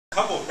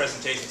Couple of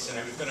presentations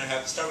tonight. We're going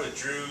to start with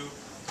Drew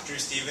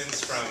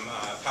Stevens from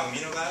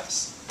Palomino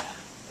Labs,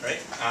 right?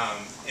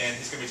 And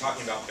he's going to be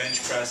talking about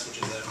BenchPress, which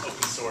is an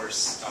open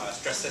source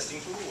stress testing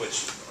tool,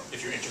 which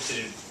if you're interested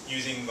in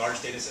using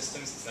large data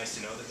systems, it's nice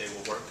to know that they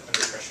will work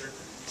under pressure.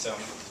 So I'm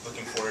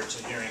looking forward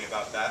to hearing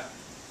about that.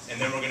 And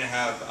then we're going to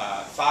have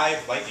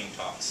 5 lightning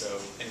talks, so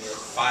anywhere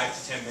from 5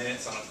 to 10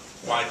 minutes on a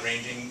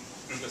wide-ranging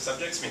group of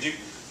subjects.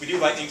 We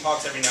do lightning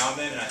talks every now and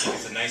then, and I think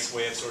it's a nice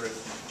way of sort of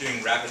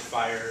doing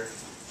rapid-fire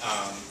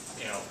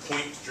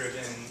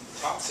point-driven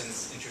talks, and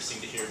it's interesting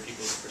to hear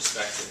people's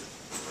perspective.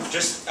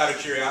 Just out of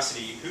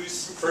curiosity,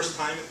 who's first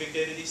time at Big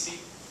Data DC?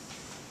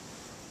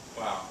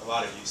 Wow, a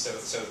lot of you. So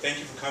thank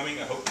you for coming.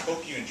 I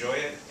hope you enjoy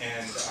it.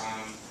 And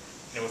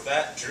with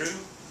that, Drew,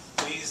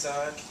 please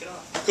kick it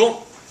off.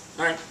 Cool.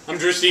 All right. I'm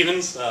Drew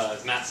Stevens.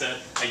 As Matt said,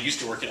 I used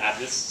to work at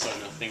Advis, so I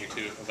know a thing or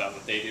two about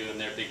what they do in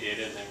their big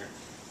data and their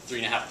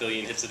 3.5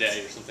 billion hits a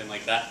day or something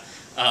like that.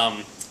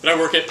 But I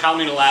work at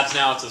Palomino Labs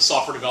now. It's a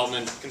software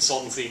development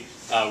consultancy.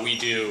 We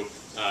do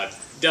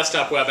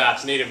desktop web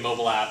apps, native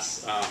mobile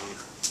apps,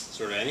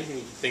 sort of anything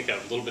you can think of.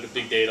 A little bit of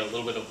big data, a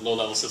little bit of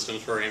low-level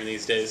systems programming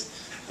these days.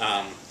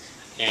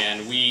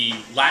 And we,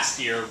 last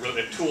year, wrote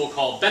a tool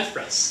called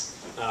BenchPress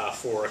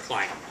for a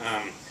client.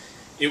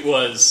 It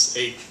was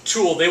a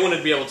tool they wanted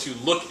to be able to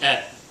look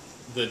at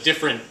the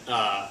different,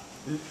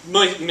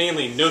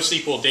 mainly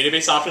NoSQL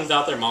database options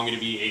out there,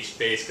 MongoDB,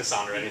 HBase,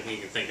 Cassandra, anything you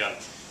can think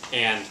of,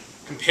 and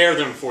compare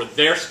them for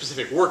their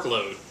specific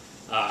workload,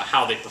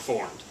 how they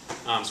performed.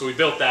 So we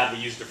built that, we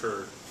used it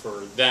for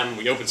them,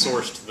 we open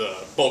sourced the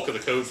bulk of the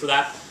code for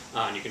that,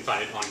 and you can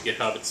find it on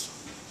GitHub. It's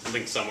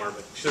linked somewhere,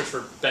 but search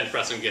for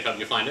BenchPress on GitHub,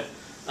 you'll find it.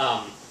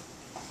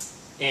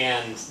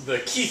 And the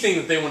key thing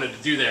that they wanted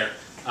to do there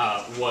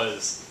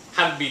was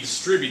have it be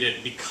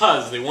distributed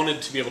because they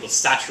wanted to be able to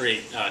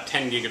saturate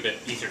 10 gigabit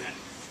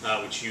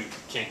Ethernet, which you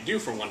can't do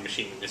for one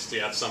machine. Just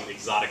you have some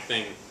exotic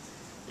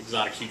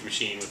huge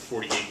machine with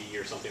 40 gig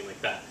or something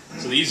like that.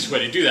 So the easiest way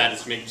to do that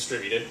is to make it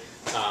distributed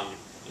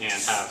and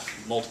have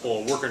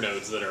multiple worker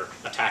nodes that are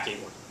attacking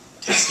or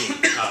testing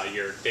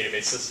your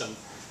database system.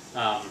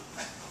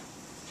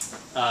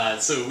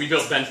 So we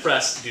built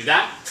BenchPress to do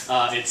that.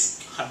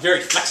 It's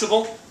very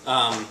flexible.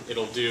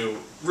 It'll do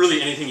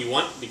really anything you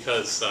want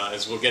because,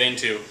 as we'll get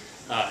into,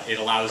 it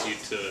allows you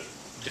to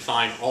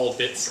define all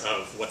bits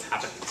of what's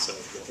happening. So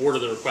the order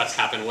the requests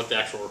happen, what the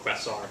actual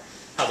requests are,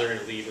 how they're going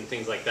to leave, and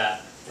things like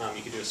that.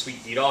 You can do a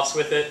sweet DDoS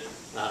with it,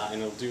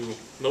 and it'll do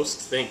most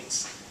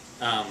things.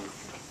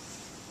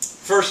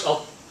 First,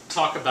 I'll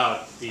talk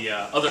about the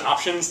other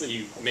options that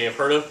you may have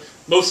heard of.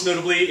 Most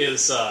notably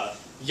is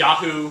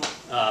Yahoo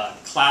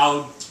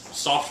Cloud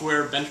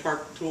Software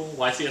Benchmark Tool,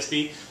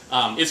 YCSB.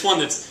 It's one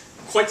that's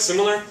quite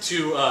similar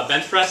to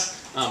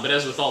BenchPress, but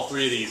as with all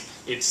three of these,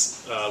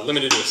 it's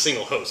limited to a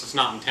single host. It's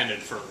not intended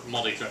for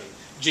multi-threading.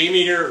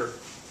 JMeter or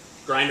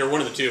Grinder,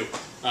 one of the two,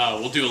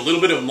 will do a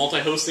little bit of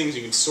multi-host things.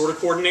 You can sort of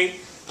coordinate,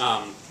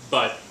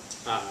 but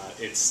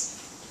it's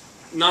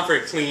not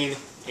very clean,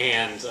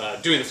 and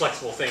doing the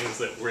flexible things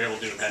that we're able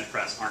to do in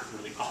BenchPress aren't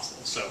really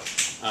possible. So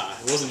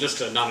it wasn't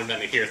just a not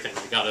invented here thing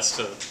that got us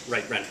to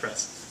write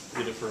BenchPress.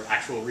 We did it for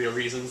actual real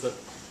reasons that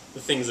the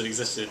things that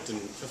existed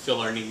didn't fulfill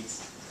our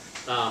needs.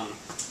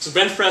 So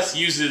BenchPress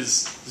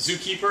uses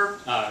Zookeeper,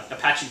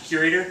 Apache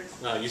Curator.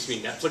 Used to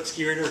be Netflix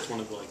Curator. It's one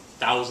of the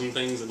 1,000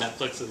 things that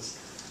Netflix has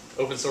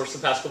open sourced the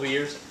past couple of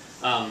years.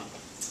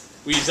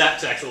 We use that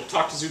to actually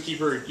talk to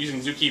Zookeeper. Using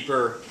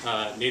Zookeeper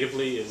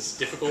natively is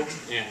difficult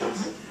and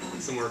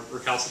somewhat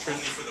recalcitrant.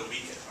 Only for the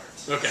weak at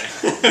heart. Okay.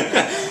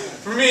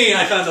 For me,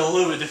 I found it a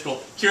little bit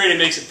difficult. Curator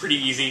makes it pretty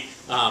easy.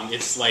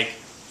 It's like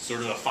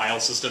sort of a file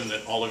system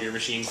that all of your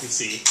machines can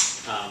see.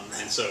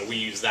 And so we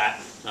use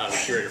that,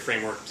 the Curator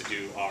framework, to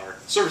do our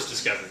service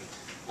discovery.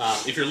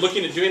 If you're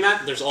looking at doing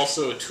that, there's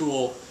also a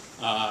tool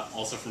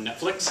also from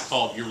Netflix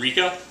called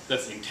Eureka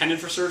that's intended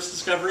for service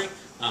discovery.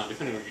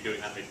 Depending on what you're doing,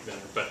 that might be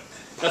better. But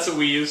that's what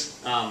we use.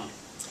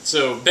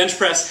 So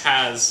BenchPress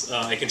has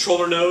a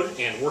controller node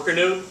and worker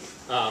node.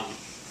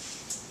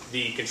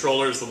 The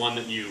controller is the one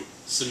that you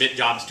submit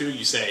jobs to.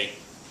 You say,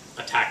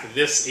 attack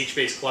this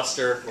HBase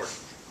cluster, or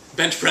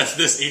BenchPress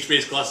this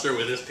HBase cluster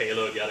with this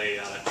payload, yada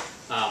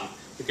yada.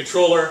 The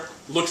controller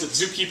looks at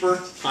Zookeeper,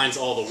 finds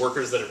all the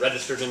workers that are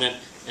registered in it,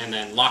 and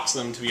then locks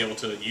them to be able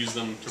to use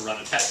them to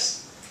run a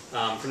test.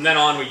 From then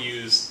on, we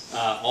use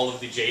all of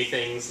the J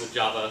things that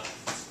Java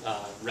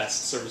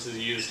REST services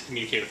use to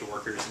communicate with the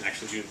workers and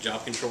actually do the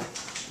job control.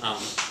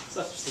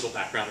 So that's just a little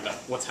background about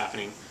what's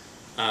happening.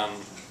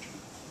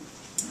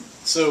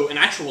 So an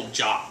actual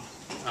job.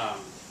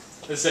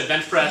 As I said,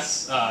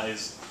 BenchPress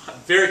is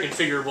very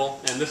configurable,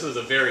 and this is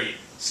a very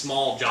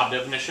small job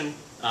definition.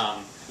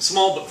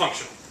 Small but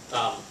functional.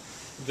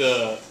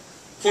 The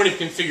point of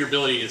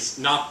configurability is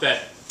not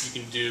that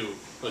you can do,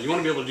 well, you want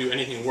to be able to do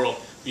anything in the world,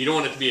 but you don't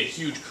want it to be a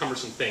huge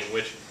cumbersome thing,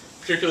 which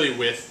particularly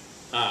with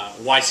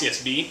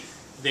YCSB,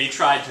 they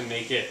tried to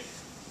make it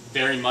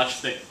very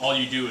much that all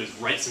you do is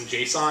write some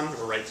JSON,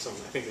 or write some,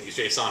 I think they use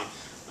JSON,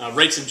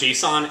 write some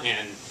JSON,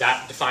 and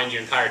that defines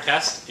your entire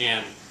test.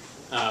 And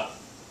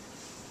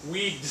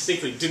we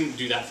distinctly didn't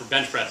do that for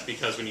BenchPress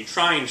because when you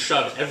try and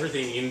shove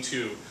everything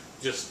into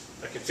just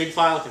a config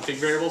file, config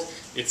variables,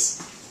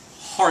 it's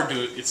hard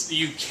to,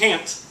 you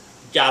can't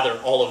gather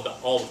all of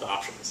the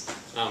options.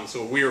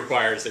 So what we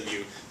require is that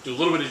you do a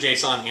little bit of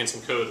JSON and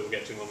some code that we'll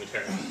get to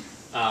momentarily.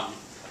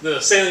 The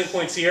salient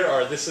points here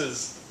are, this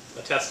is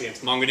a test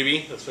against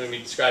MongoDB. That's what I'm going to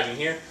be describing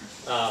here.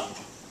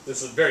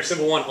 This is a very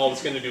simple one. All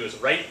it's going to do is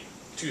write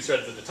 2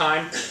 threads at a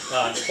time.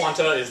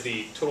 Quanta is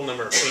the total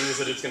number of things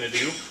that it's going to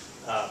do.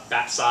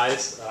 Batch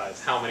size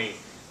is how many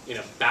in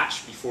a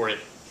batch before it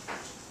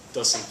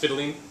does some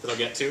fiddling that I'll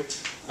get to.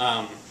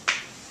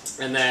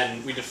 And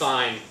then we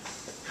define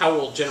how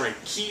we'll generate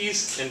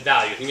keys and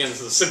values. Again, this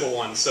is a simple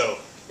one, so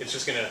it's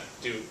just going to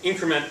do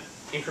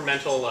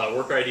incremental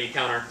worker ID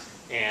counter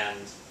and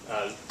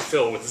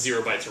fill with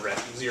 0 byte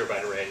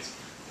arrays,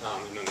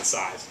 and then the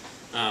size.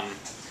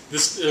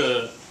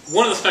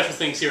 One of the special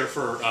things here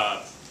for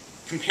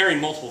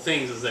comparing multiple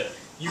things is that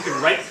you can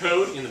write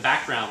code in the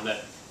background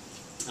that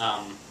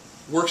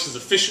works as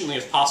efficiently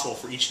as possible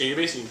for each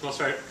database, and you can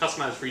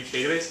customize for each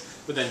database,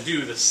 but then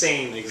do the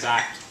same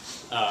exact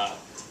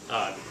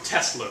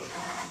test load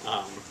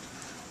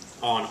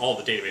on all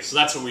the databases. So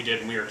that's what we did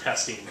when we were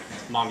testing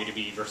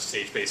MongoDB versus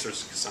HBase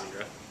versus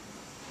Cassandra.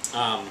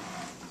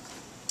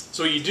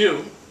 So what you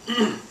do,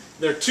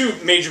 there are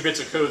 2 major bits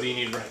of code that you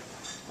need to write.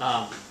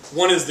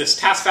 One is this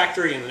task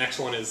factory, and the next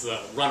one is the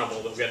runnable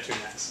that we'll get to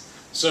next.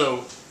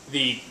 So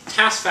the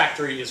task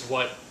factory is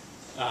what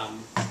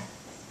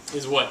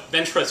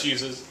BenchPress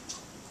uses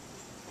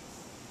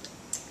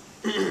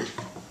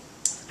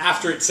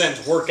after it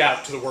sends work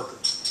out to the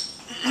workers.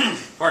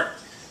 Pardon.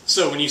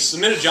 So when you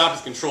submit a job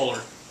to the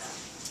controller,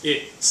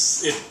 it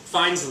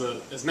finds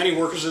as many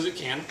workers as it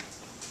can.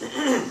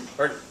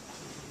 Pardon.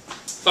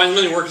 Finds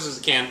as many workers as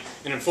it can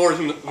and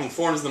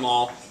informs them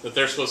all that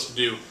they're supposed to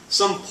do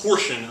some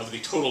portion of the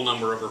total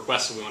number of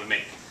requests that we want to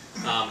make.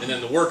 And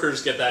then the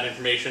workers get that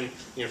information,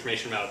 the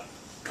information about,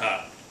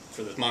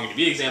 for the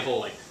MongoDB example,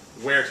 like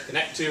where to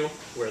connect to,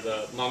 where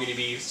the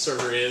MongoDB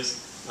server is,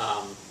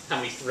 how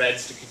many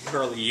threads to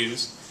concurrently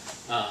use.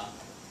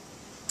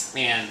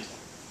 And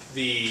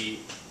the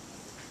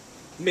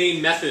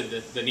main method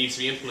that needs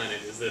to be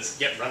implemented is this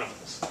get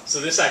runnables.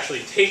 So this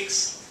actually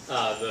takes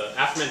the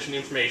aforementioned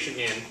information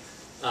in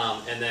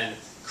and then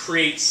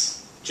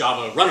creates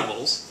Java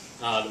runnables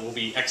that will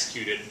be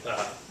executed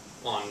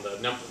on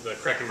the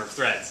correct number of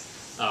threads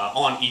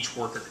on each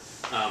worker.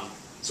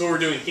 So what we're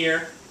doing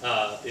here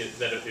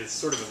is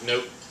sort of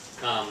note.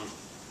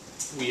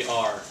 We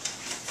are,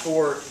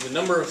 for the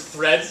number of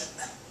threads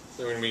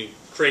that we're going to be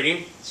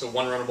creating, so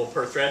 1 runnable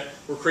per thread,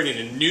 we're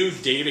creating a new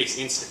database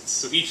instance.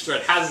 So each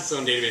thread has its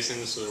own database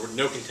instance, so there's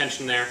no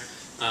contention there,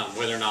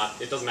 whether or not,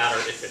 it doesn't matter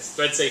if it's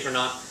thread safe or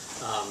not,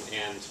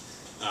 and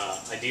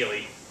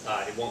ideally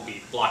it won't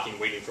be blocking,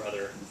 waiting for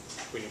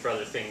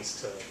other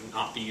things to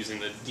not be using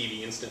the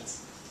DB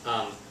instance.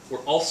 We're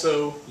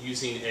also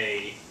using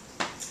the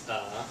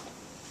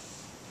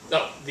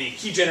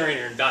key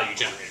generator and value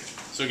generator.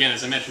 So again,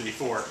 as I mentioned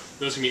before,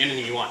 those can be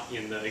anything you want.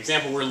 In the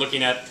example we're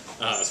looking at,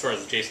 as far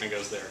as the JSON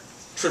goes, they're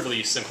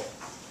trivially simple.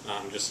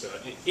 Just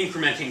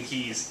incrementing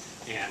keys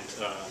and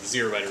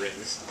 0 byte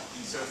arrays.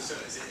 So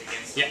is it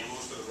against the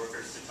rules for the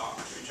workers to talk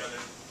to each other?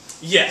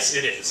 Yes,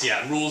 it is.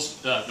 Yeah,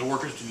 rules, the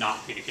workers do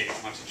not communicate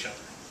amongst each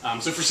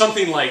other. So for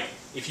something like,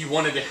 if you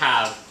wanted to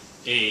have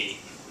a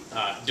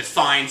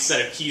defined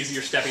set of keys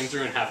you're stepping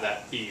through and have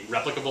that be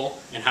replicable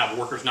and have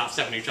workers not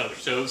stepping on each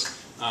other's toes,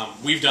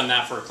 we've done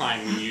that for a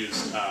client. We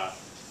used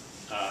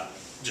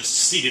just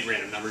seeded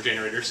random number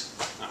generators,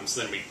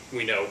 so then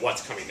we know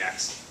what's coming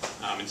next.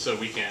 And so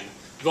we've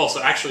also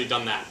actually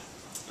done that.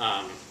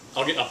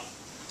 I'll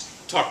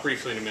talk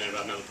briefly in a minute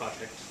about another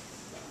project.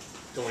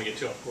 Don't want to get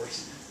too off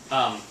course.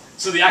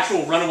 So the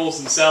actual runnables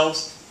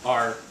themselves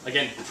are,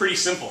 again, pretty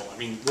simple. I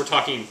mean, we're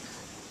talking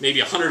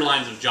maybe 100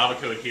 lines of Java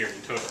code here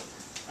in total.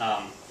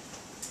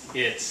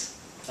 It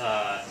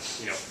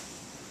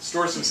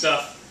stores some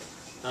stuff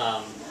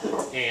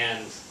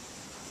and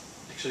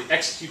actually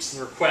executes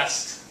the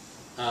request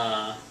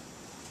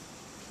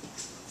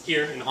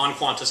here in on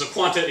Quanta. So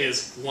Quanta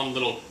is one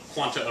little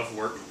quanta of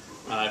work.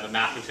 I have a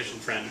mathematician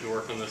friend who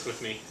worked on this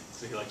with me,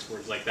 so he likes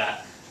words like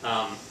that.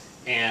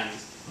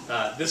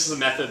 This is a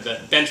method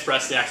that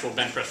BenchPress, the actual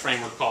BenchPress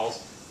framework,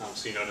 calls.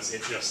 So you notice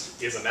it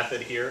just is a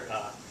method here,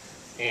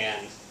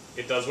 and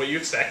it does what you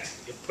expect.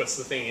 It puts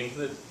the thing into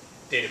the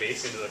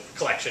database, into the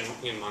collection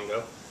in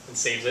Mongo, and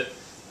saves it.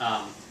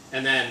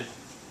 And then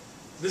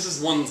this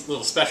is one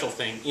little special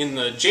thing. In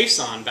the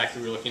JSON back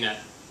that we were looking at,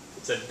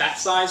 it said batch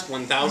size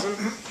 1,000.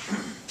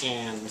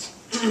 And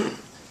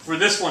for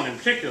this one in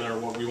particular,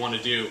 what we want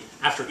to do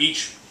after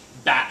each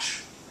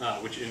batch,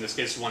 which in this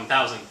case is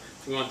 1,000,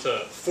 we want to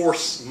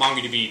force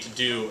MongoDB to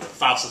do a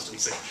file system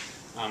sync.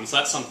 So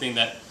that's something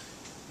that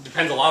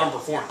depends a lot on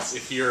performance.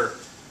 If you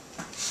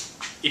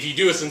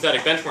do a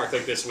synthetic benchmark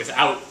like this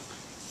without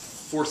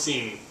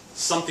forcing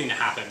something to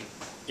happen,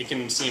 it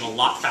can seem a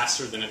lot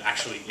faster than it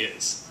actually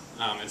is.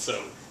 And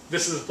so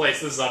this is a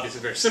place, this is obviously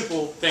a very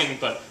simple thing,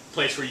 but a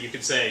place where you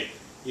could say,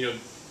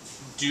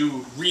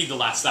 do read the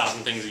last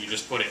 1,000 things that you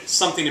just put in.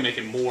 Something to make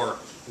it more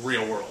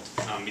real world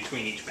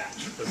between each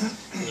batch. Because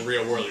in the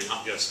real world, you're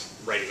not just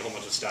writing a whole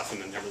bunch of stuff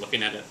and then never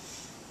looking at it.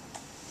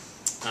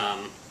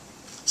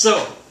 So,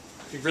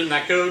 if you've written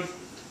that code,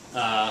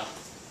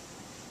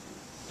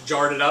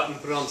 jarred it up and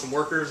put it on some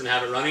workers and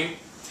have it running,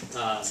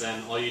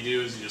 then all you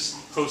do is you just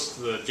post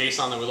the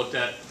JSON that we looked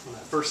at on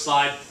that first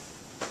slide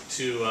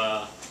to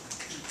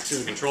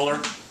the controller.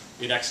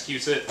 It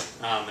executes it,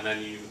 and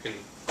then you can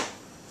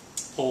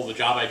pull the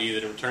job ID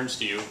that it returns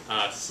to you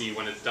to see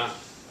when it's done.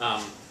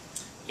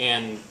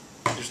 And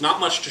there's not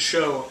much to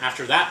show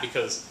after that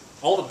because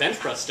all the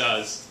BenchPress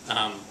does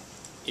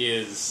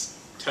is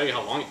tell you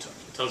how long it took.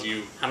 It tells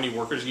you how many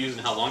workers you used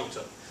and how long it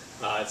took.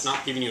 It's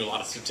not giving you a lot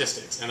of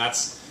statistics, and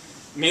that's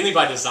mainly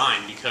by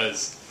design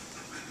because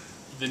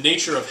the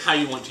nature of how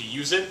you want to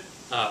use it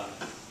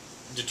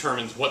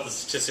determines what the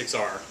statistics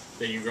are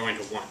that you're going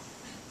to want.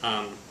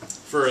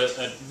 For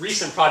a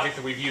recent project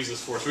that we've used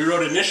this for, so we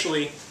wrote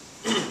initially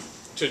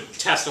to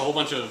test a whole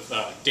bunch of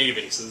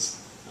databases,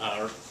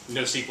 or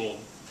NoSQL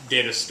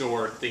data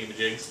store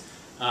thingamajigs.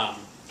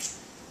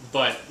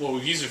 But what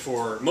we've used it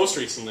for most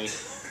recently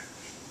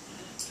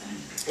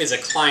is a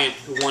client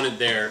who wanted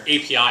their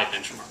API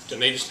benchmarked,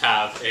 and they just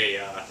have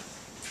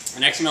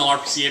an XML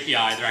RPC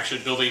API. They're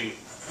actually building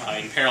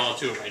in parallel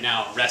to it right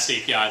now a REST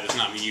API that's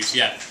not being used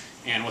yet.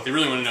 And what they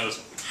really want to know is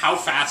how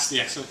fast the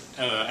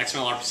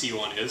XML RPC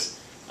one is,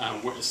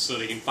 so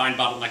they can find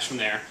bottlenecks from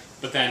there.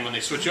 But then when they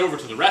switch over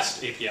to the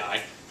REST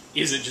API,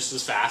 is it just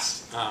as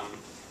fast?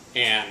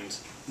 And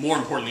more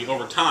importantly,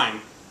 over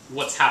time,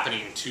 what's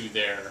happening to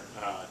their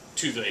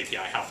to the API?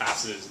 How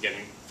fast it is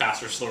getting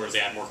faster, slower as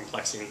they add more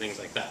complexity and things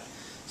like that.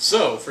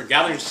 So for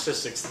gathering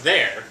statistics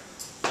there,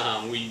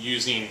 we're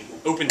using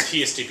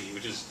OpenTSDB,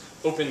 which is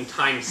Open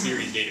Time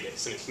Series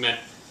Database, and it's meant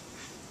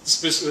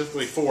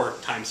specifically for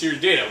time series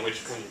data, which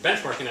when you're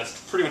benchmarking, that's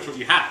pretty much what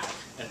you have.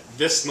 At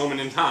this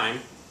moment in time,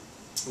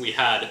 we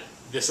had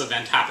this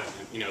event happen.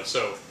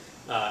 So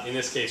in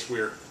this case,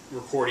 we're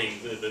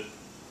recording the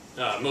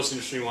most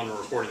interesting one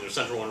we're recording, the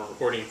central one we're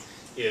recording,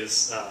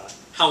 is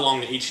how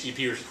long the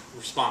HTTP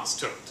response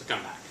took to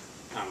come back.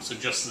 So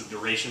just the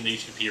duration of the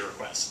HTTP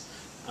request.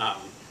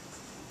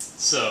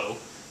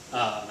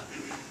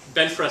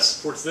 BenchPress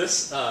supports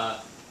this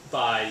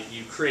by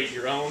you create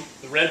your own.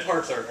 The red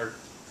parts are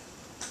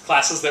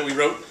classes that we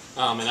wrote,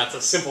 and that's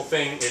a simple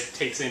thing. It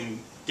takes in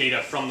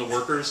data from the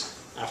workers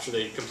after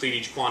they complete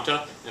each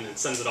quanta and then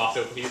sends it off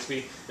to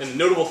OpenTSB. And the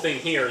notable thing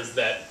here is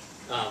that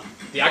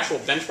the actual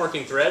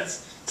benchmarking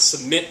threads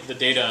submit the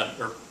data,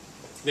 or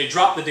they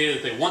drop the data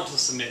that they want to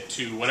submit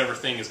to whatever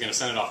thing is going to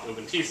send it off to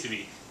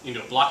OpenTSB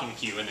into a blocking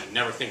queue and then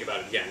never think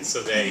about it again.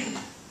 So they,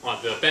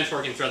 the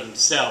benchmarking threads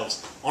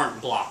themselves aren't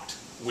blocked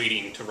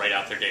waiting to write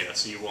out their data,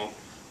 so you won't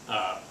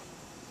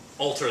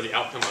alter the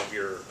outcome of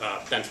your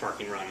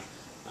benchmarking run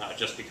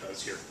just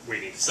because you're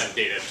waiting to send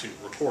data to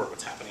record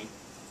what's happening.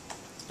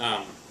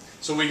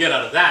 So we get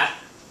out of that,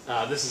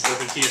 this is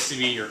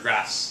OpenTSDB, your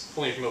graphs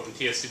pulling from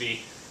OpenTSDB,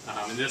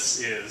 and this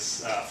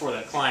is, for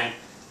that client,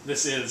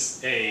 this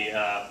is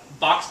a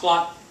box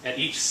plot at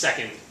each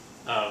second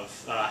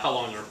of how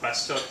long the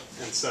request took.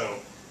 And so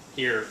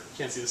here, you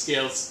can't see the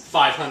scale, it's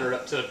 500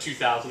 up to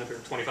 2,000 if you're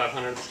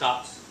 2,500 at the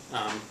top.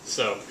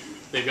 So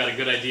they've got a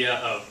good idea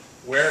of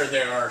where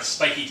there are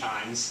spiky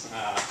times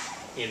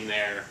in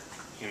their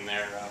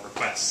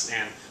requests.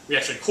 And we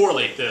actually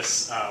correlate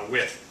this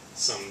with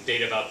some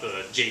data about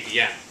the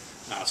JVM.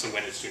 So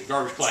when it's doing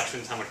garbage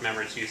collections, how much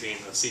memory it's using,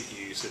 the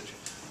CPU usage.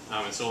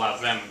 And so it allows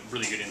them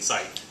really good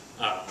insight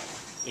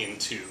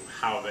into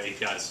how the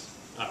API is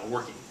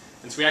working.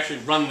 And so we actually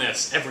run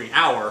this every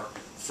hour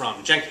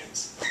from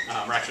Jenkins,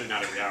 or actually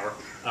not every hour,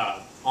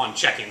 on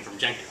check-in from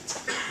Jenkins.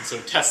 And so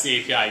it tests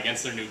the API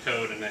against their new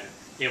code and then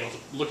able to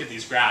look at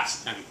these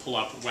graphs and pull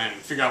up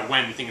figure out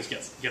when things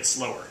get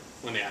slower,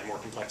 when they add more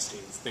complexity,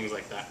 things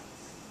like that.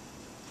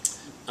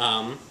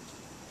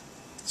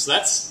 So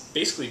that's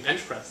basically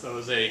BenchPress. That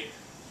was a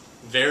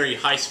very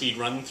high-speed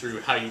run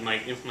through how you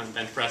might implement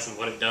BenchPress and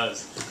what it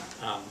does.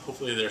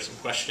 Hopefully there are some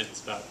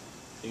questions about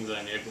things that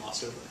I may have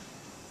glossed over.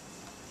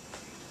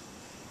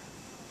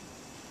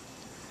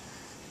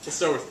 Let's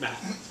start with Matt.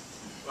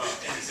 Well,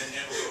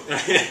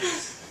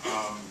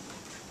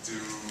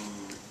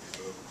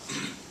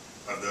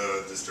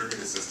 the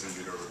distributed system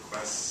do the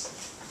requests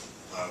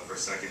per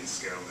second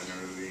scale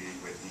linearly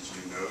with each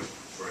new node,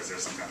 or is there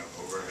some kind of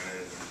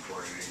overhead and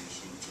coordination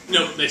between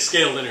No, they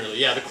scale linearly.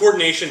 Yeah, the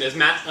coordination, as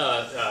Matt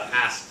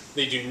asked,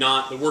 they do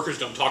not. The workers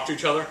don't talk to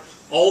each other.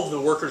 All the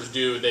workers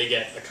do, they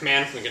get a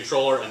command from the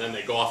controller, and then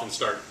they go off and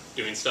start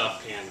doing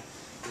stuff. And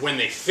when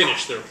they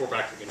finish, they report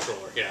back to the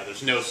controller. Yeah,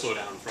 there's no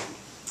slowdown from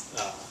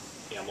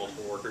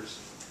multiple workers.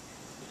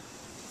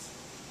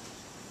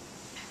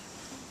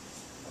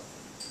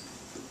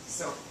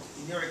 So,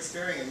 in your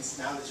experience,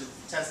 now that you've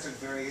tested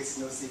various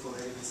NoSQL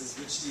databases,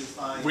 which do you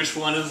find? Which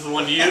one is the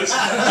one to use?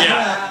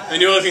 Yeah, I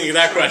knew I was going to get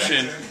that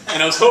question,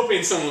 and I was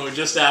hoping someone would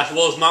just ask,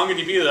 well, is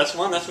MongoDB the best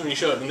one? That's when you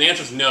show it. And the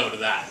answer is no to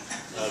that,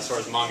 as far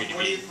as MongoDB.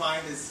 What do you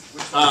find is,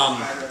 which one is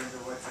better and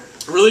what's it?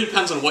 It really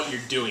depends on what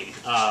you're doing.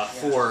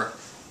 For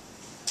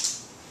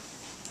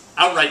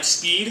outright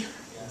speed,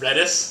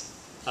 Redis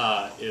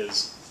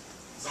is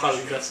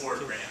probably the best.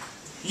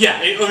 Yeah,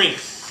 I mean,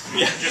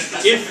 yeah.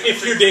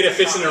 If your data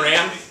fits in the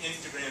RAM.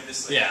 Instagram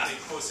just like they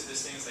posted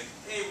this thing. It's like,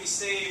 hey, we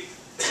saved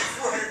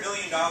 $400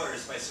 million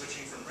by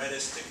switching from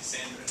Redis to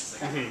Cassandra.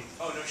 It's like,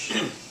 oh no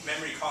shit,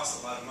 memory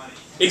costs a lot of money.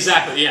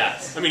 Exactly. Yeah.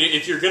 I mean,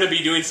 if you're going to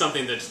be doing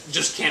something that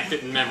just can't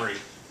fit in memory,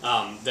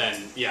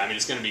 then yeah, I mean,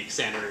 it's going to be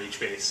Cassandra or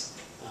HBase.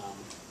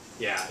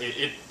 Yeah,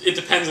 it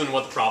depends on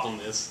what the problem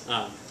is.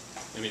 I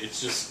mean,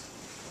 it's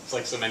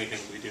like so many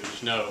things we do.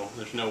 There's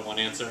no one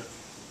answer.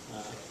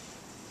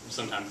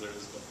 Sometimes there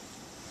is, but.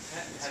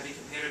 Have you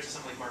compared it to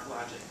something like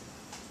MarkLogic?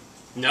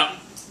 No.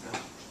 No.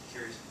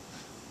 Curious.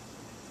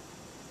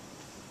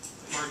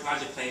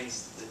 MarkLogic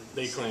claims that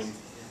They claim.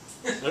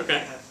 Yeah.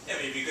 Okay. Yeah, but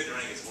it'd be good to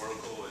run against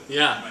Oracle and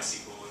Yeah.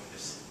 MySQL and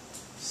just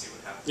see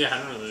what happens. Yeah, I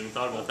don't know. I didn't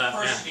thought about that.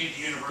 First, Yeah. you need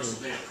the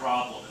universal data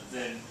problem, and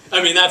then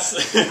I mean, that's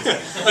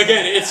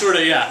again, it's sort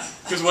of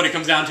because what it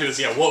comes down to is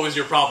what was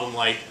your problem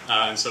like,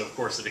 and so of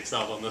course it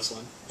excelled on this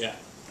one. Yeah.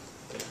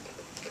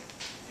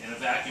 in a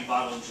vacuum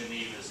bottle in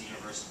Geneva is the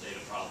universal data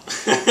problem.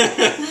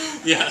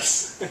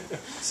 Yes.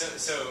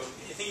 So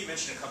I think you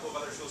mentioned a couple of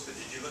other tools, but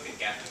did you look at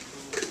Gatling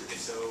Tool? If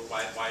so,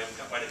 why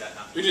did that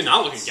not? We did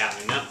not look at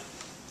Gatling. No.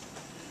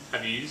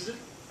 Have you used it?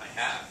 I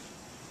have.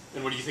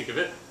 And what do you think of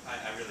it?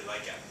 I really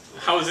like Gatling Tool.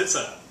 How is it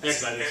set up?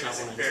 As Yeah, it's not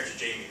one. compared to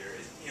JMeter,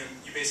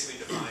 you basically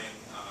define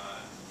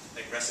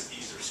like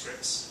recipes or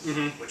scripts,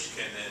 which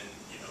can then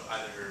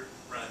either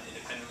run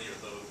independently or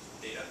load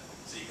data.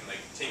 So you can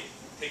like take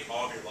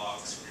all of your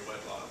logs from your web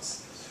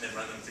logs and then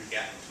run them through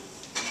Gatling Tool,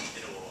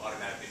 and it will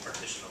automatically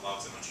partition the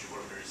logs amongst your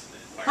workers and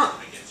then fire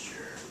them against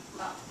your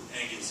and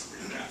it gives some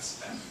pretty graphs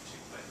back too.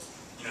 But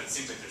it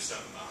seems like there's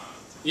some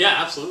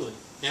Yeah, absolutely.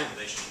 Yeah.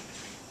 relation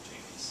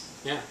between these.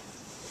 Yeah.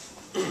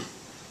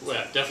 Well,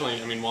 yeah,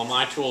 definitely. I mean, while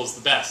my tool is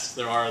the best,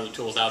 there are other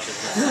tools out there.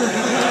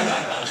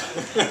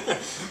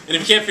 And if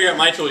you can't figure out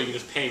my tool, you can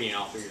just pay me and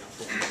I'll figure it out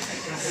for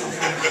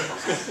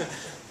you.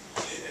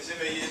 Has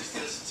anybody used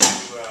this to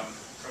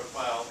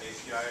profile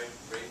API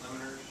rate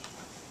limiters?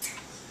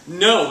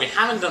 No, we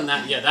haven't done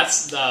that yet.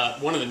 That's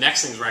one of the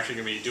next things we're actually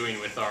going to be doing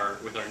with our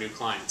new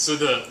client. So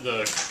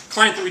the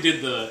client that we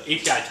did the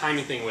API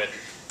timing thing with,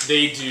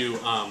 they do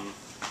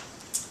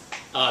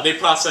they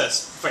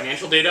process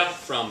financial data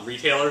from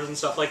retailers and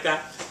stuff like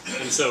that,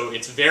 and so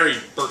it's very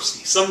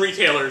bursty. Some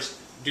retailers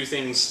do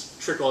things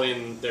trickle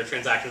in their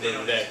transactions They every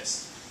don't day.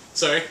 exist.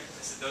 Sorry. I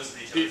said those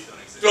retailers don't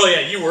exist. Well, yeah,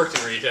 you worked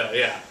in retail.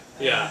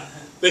 Yeah.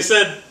 They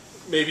said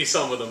maybe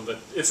some of them, but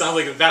it sounds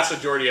like the vast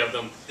majority of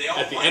them. They all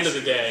At the want end of to,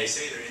 the day. they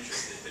say they're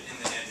interested, but in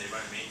the end they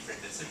run a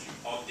mainframe that sends you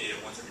all the data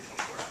once every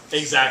 24 hours.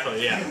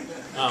 Exactly,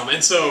 yeah.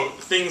 And so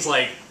things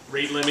like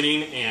rate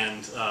limiting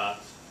and,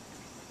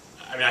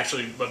 I mean,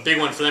 actually, a big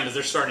one for them is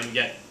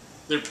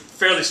they're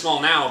fairly small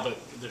now, but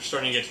they're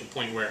starting to get to the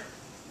point where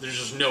there's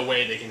just no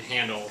way they can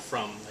handle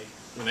from, like,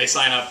 when they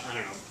sign up, I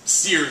don't know,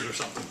 Sears or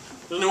something.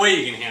 There's no way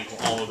you can handle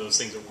all of those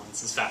things at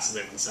once as fast as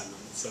they want to send them.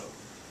 So,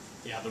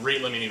 yeah, the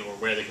rate limiting or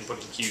where they can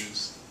put in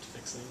queues to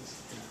fix things.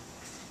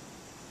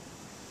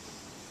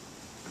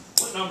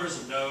 Yeah. What numbers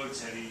of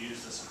nodes have you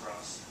used this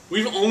across?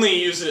 We've only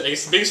used it, I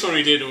guess the biggest one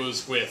we did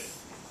was with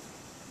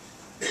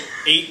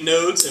 8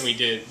 nodes, and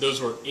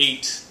those were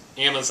 8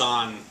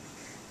 Amazon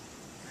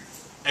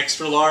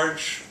extra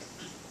large,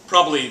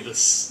 probably the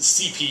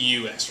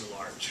CPU extra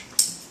large.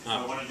 If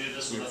I want to do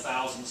this with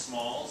 1,000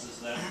 smalls, is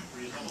that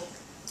reasonable?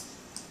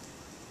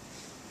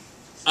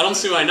 I don't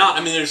see why not.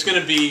 I mean, there's going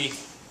to be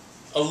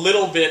a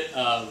little bit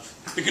of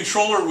the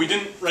controller. We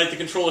didn't write the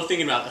controller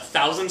thinking about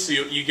 1,000, so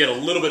you get a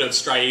little bit of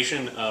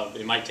striation of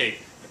it might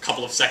take a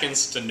couple of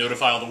seconds to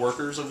notify all the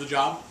workers of the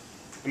job.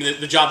 I mean,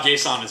 the job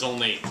JSON is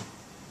only,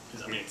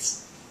 I mean,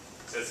 it's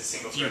So it's a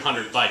single few thread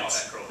hundred loop, all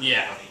bytes. that curl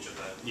Yeah. on each of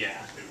the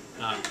yeah.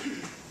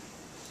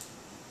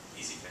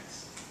 easy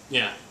fix.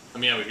 Yeah. I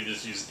mean, yeah, we could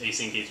just use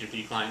async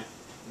HTTP client.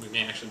 We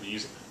may actually be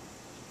using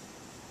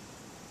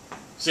that.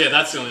 So yeah,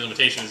 that's the only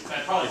limitation. Is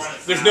I'd probably run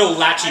it there's fast. no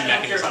latching I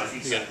don't care mechanism. about a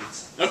few Yeah.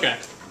 seconds. Okay.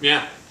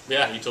 Yeah.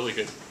 Yeah, you totally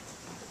could.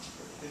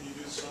 Can you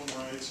do some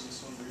writes and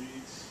some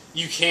reads?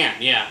 You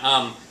can,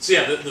 yeah. So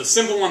yeah, the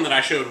simple one that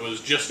I showed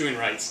was just doing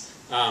writes.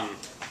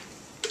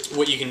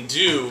 What you can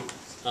do,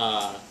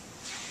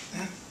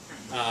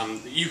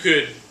 you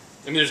could,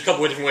 I mean, there's a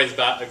couple of different ways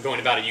about going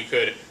about it. You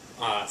could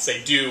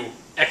say do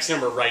X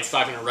number of writes,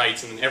 500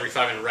 writes, and then every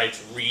 500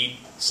 writes read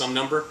some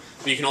number.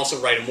 But you can also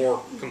write a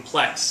more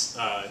complex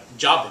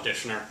job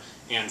partitioner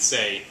and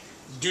say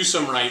do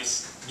some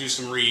writes, do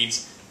some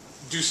reads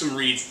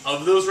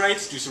of those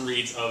writes, do some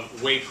reads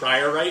of way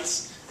prior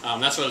writes.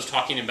 That's what I was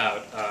talking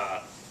about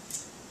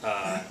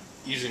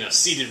using a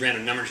seeded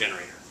random number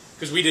generator.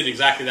 Because we did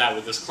exactly that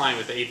with this client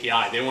with the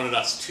API. They wanted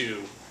us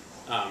to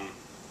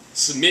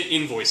submit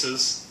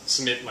invoices,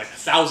 submit like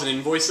 1,000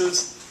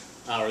 invoices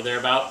or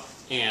thereabout,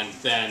 and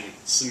then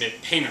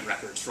submit payment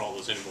records for all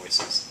those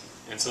invoices.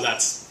 And so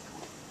that's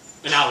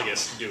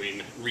analogous to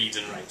doing reads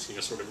and writes,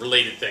 sort of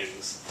related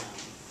things.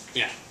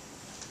 Yeah.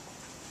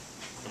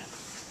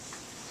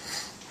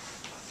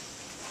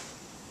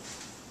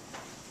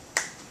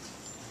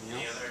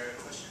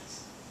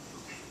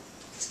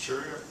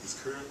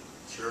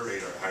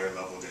 Curator higher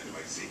level than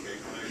like ZK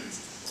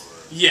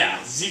client? Yeah,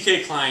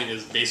 ZK client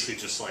is basically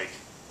just like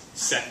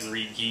set and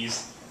read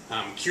keys.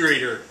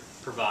 Curator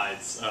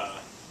provides,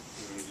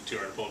 too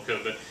hard to pull up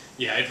code, but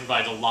yeah, it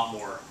provides a lot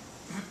more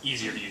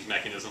easier to use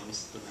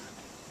mechanisms than that.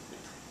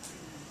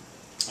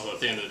 Although at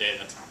the end of the day,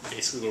 that's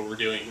basically what we're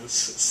doing is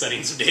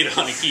setting some data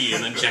on a key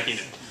and then checking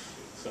it.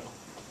 So,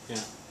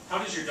 yeah. How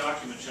does your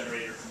document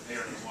generator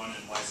compare to the one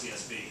in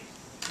YCSB?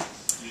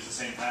 Use the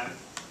same pattern?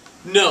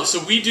 No,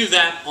 so we do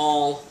that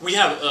all. We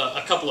have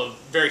a couple of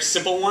very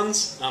simple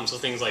ones, so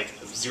things like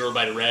a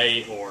 0-byte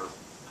array or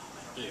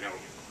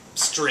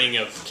string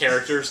of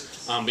characters.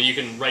 But you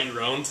can write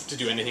your own to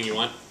do anything you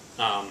want.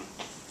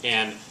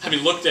 And having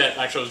looked at,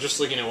 actually, I was just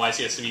looking at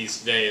YCSBs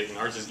today, and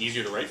ours is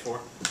easier to write for.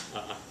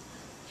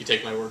 If you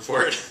take my word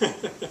for it.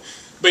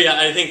 But yeah,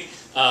 I think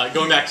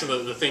going back to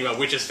the thing about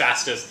which is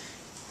fastest,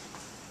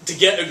 to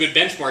get a good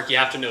benchmark, you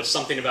have to know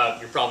something about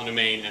your problem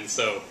domain, and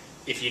so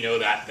if you know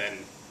that,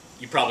 then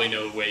you probably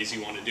know the ways you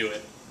want to do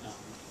it.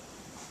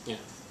 Yeah.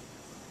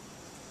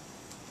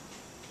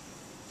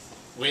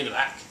 Way in the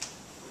back.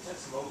 What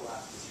types of mobile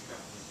apps does your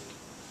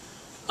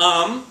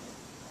company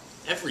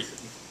do?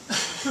 Everything.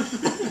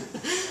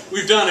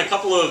 We've done a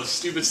couple of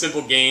stupid,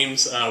 simple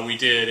games. We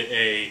did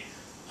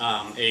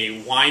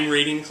a wine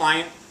rating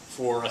client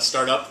for a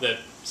startup that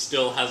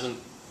still hasn't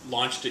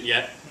launched it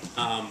yet.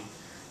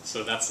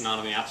 So that's not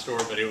on the App Store,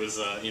 but it was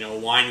a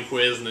wine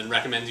quiz and then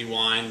recommends you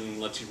wine and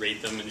lets you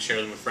rate them and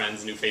share them with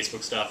friends and do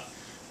Facebook stuff.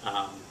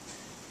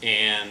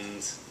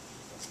 And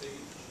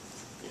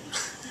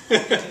yeah.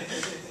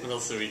 What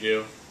else do we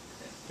do?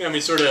 Yeah, I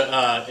mean, sort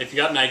of. If you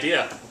got an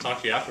idea, I'll talk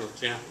to you afterwards.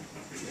 Yeah.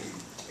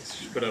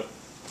 Just put up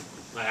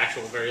my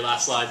actual very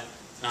last slide.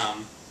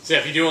 So yeah,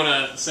 if you do want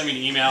to send me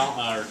an email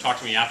or talk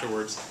to me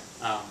afterwards,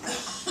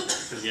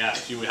 because yeah,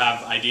 if you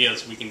have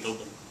ideas, we can build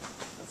them.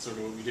 That's sort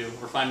of what we do.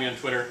 Or find me on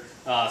Twitter.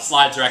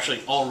 Slides are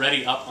actually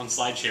already up on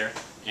SlideShare,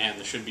 and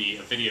there should be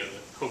a video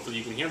that hopefully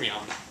you can hear me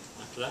on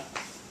after that.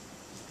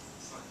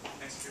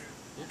 Thanks, Drew.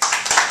 Yeah.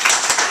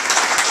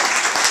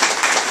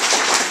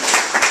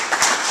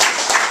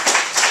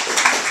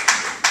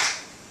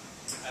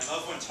 I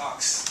love when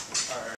talks are